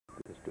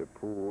the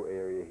pool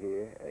area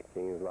here at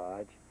King's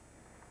Lodge.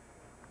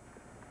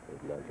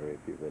 There's not very many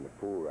people in the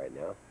pool right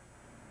now.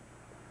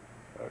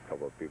 A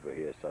couple of people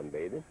here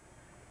sunbathing. And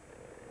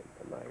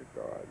the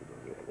lifeguard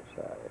over here on the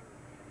side.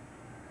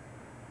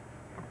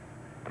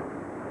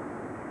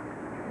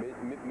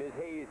 Miss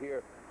Hayes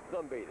here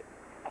sunbathing.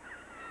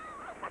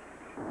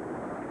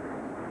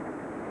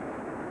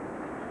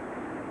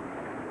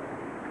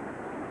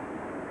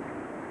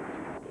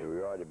 Here we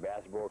are at the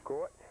basketball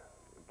court.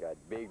 We've got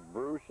Big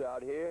Bruce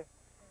out here.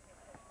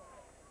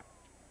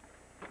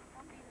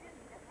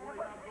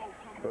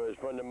 It was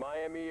from the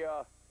Miami,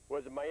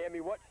 was it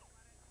Miami what?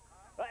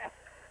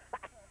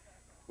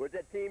 What's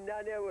that team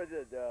down there? Was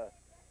it the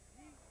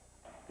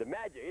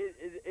Magic?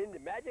 Is it in the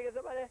Magic or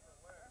something like that?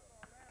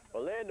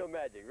 Orlando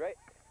Magic, right?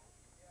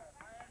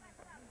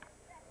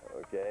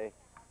 Okay.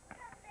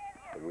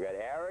 And we got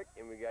Eric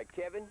and we got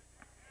Kevin.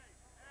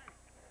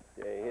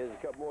 Okay, here's a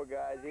couple more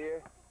guys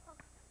here.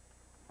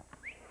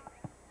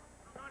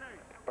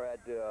 We're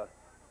at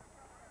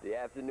the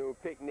afternoon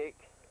picnic.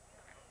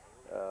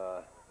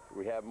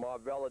 We have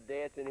Marvella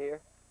dancing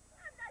here.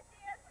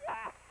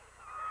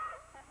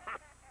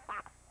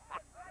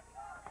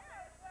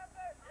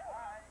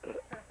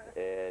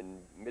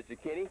 And Mr.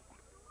 Kenny.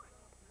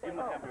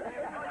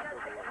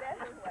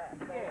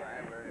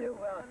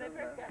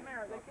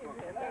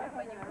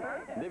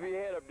 Lift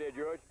your hand up there,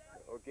 George.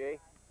 Okay.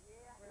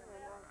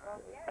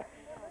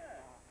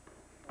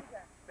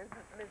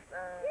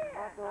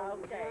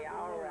 Okay,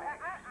 all right.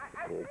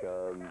 Here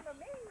comes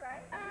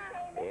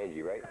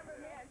Angie, right?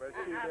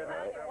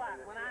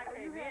 When I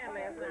came in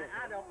last night,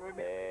 I don't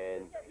remember.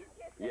 And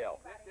Yell.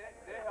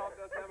 They helped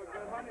us have a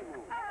good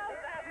honeymoon.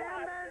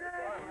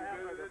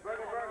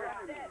 Hamburgers are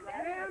ready.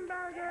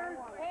 Hamburgers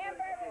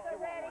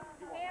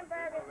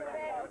are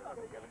ready.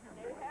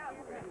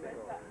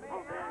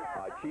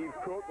 Our chief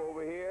cook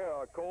over here,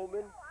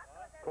 Coleman.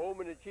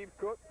 Coleman, the chief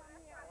cook.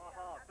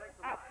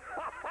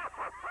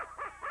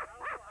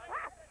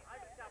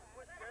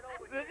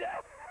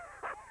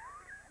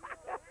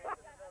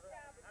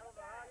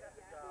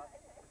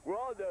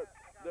 Well, the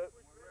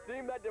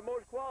seems like the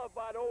most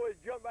qualified always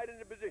jump right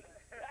into position.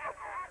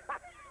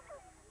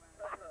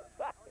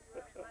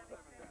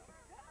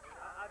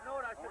 I know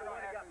I should have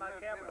went and got my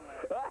camera.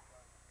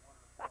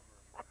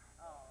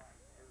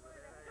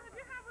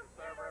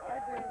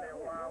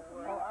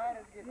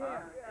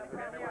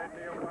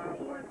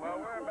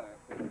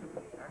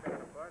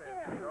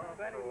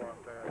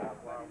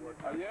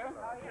 Oh, yeah?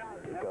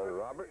 Here comes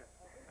Robert.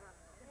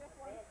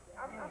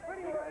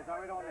 It's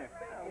already on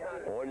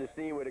there. On the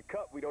scene with a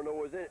cup, we don't know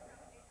what's in it.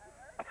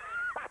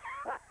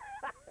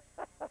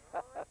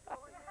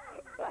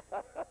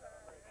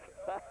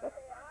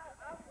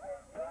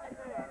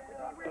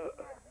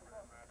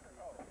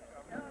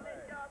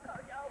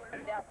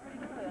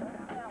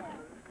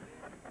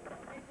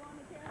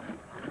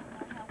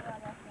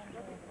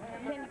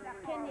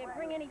 Can you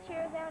bring any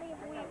chairs out here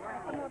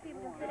for more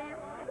people to sit down?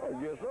 I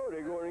guess so.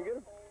 They go in and get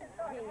them.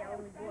 Yeah, I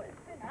only bought it.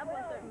 I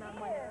bought a certain amount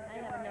of money. I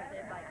ain't have enough for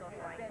everybody to go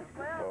right.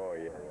 Oh,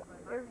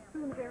 yeah. As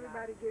soon as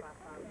everybody gets,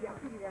 y'all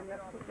see that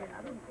enough to put that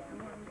out.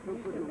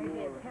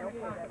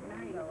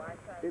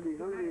 They be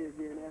hungry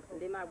again after.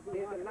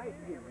 There's a light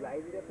here.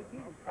 Light it up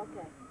again.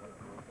 Okay.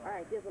 All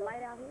right, there's a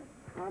light out here?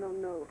 I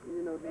don't know.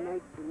 You know,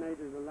 tonight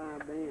is a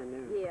live band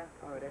now. Yeah.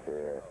 Oh, that's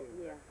Yeah.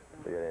 Yeah.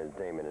 They got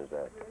entertainment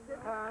inside.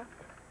 Huh?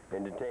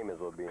 Entertainment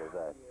will be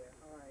inside.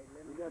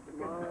 You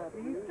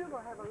still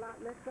gonna have a lot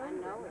left I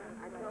on? know.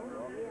 I told you.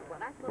 Yeah,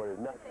 but I But it's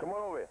not. Come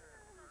on over here.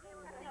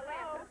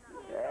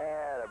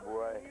 Yeah,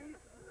 boy.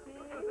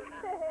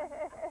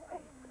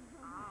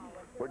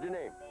 What's your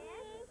name?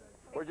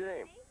 What's your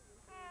name?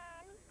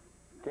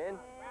 Ken?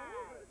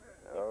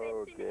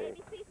 Okay.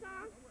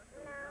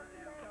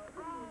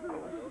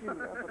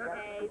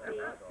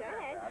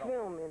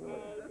 Filming.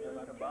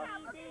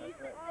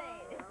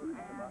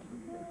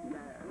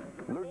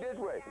 Look this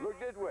way. Look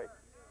this way.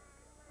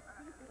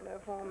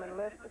 Left home and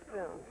left the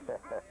film. He said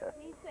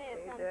Ain't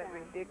something. that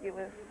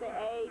ridiculous? The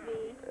A-B.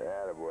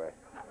 Yeah, boy.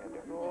 Had to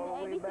go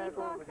all the way ABC back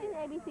for? over Sing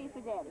there. ABC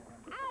for Daddy.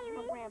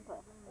 For Grandpa.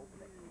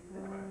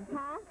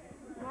 Huh?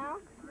 No?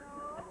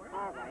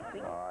 All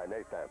right. All right,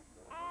 next time.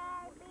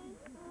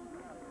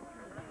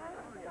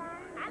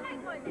 I like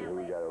going that What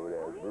we way. got over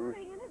there? Bruce.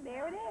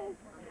 There it is.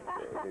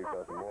 Here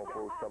comes some more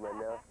folks coming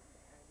now.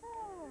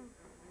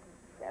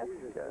 That's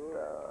Got,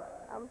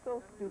 I'm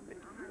so stupid.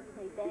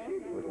 Hey, Dad.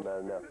 what's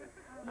not enough?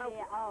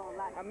 Yeah, oh,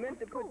 like. I meant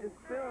to put this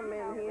film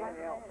in here,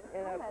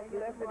 and I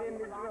left it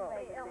in the drawer.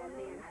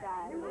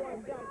 You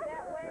want to jump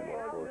that way?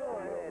 More folks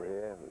coming over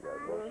here. We got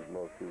a bunch of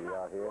more people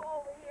out here.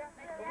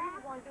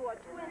 You want to do a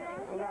twin?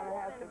 I'm gonna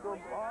have to go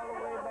all the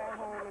way back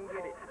home and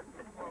get it.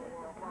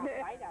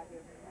 Right out here.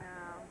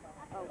 No.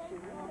 Oh,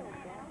 shoot.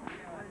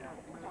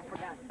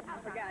 I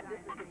forgot this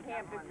is the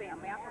camping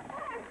family. I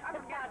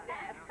forgot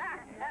that.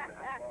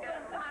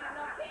 Couldn't find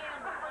enough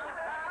candy.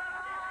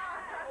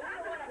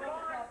 We want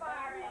a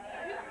bonfire in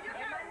here.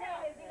 And my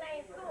name is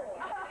Elaine Sewell.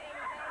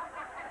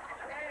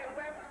 Hey,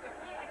 Webster.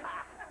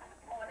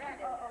 Oh, that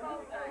is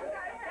so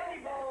nice. Penny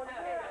bone up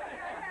here.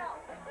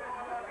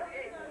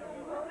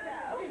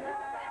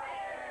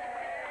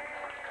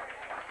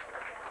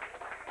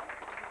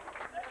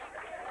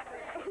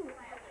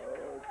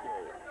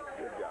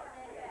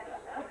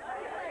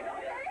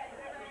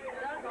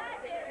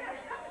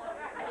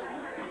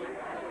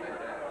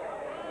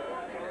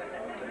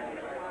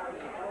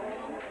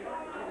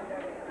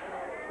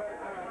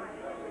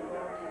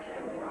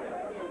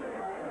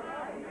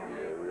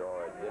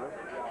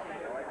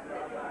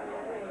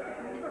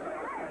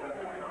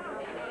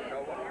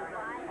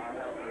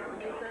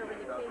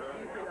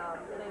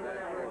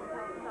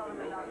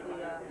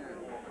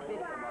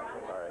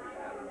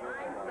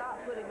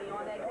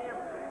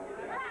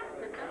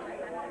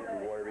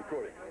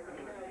 recording.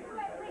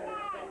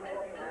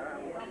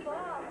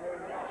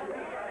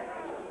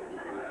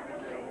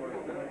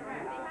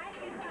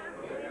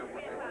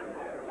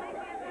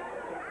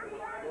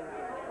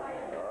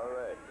 All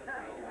right.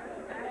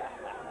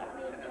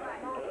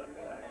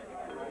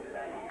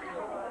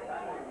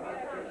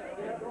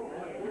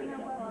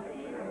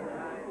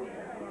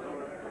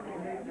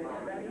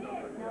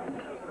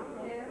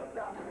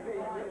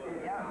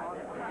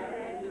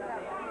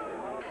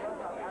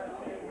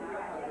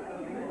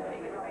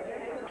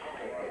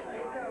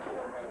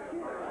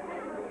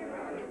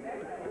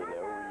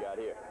 Now what we got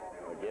here?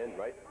 Again,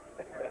 right?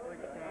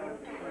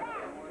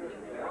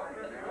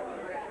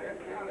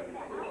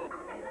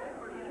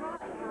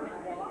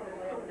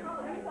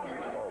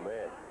 Oh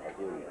man, I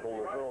can even pull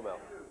the film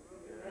out.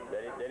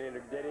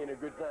 That ain't a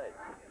good time.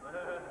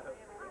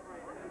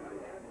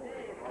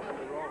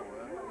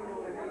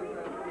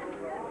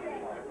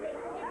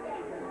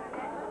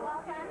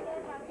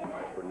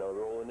 Put another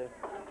roll in there.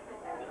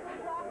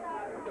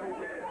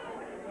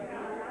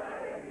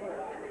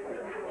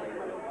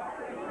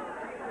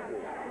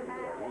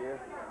 Here.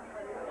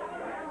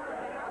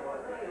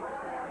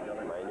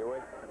 Mind your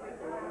way.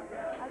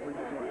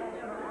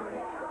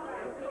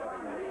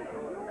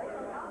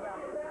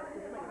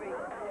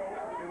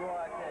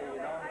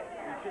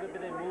 Should have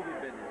been in movie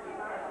business.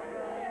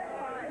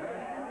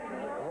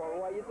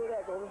 Why you say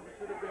that, Coleman?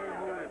 Should have been in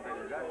movie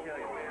business. I tell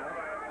you, man.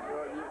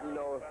 Well, you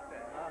know,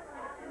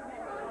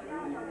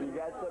 you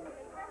got some.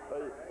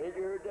 Ain't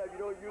you heard that? If you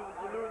don't use it,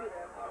 you lose it.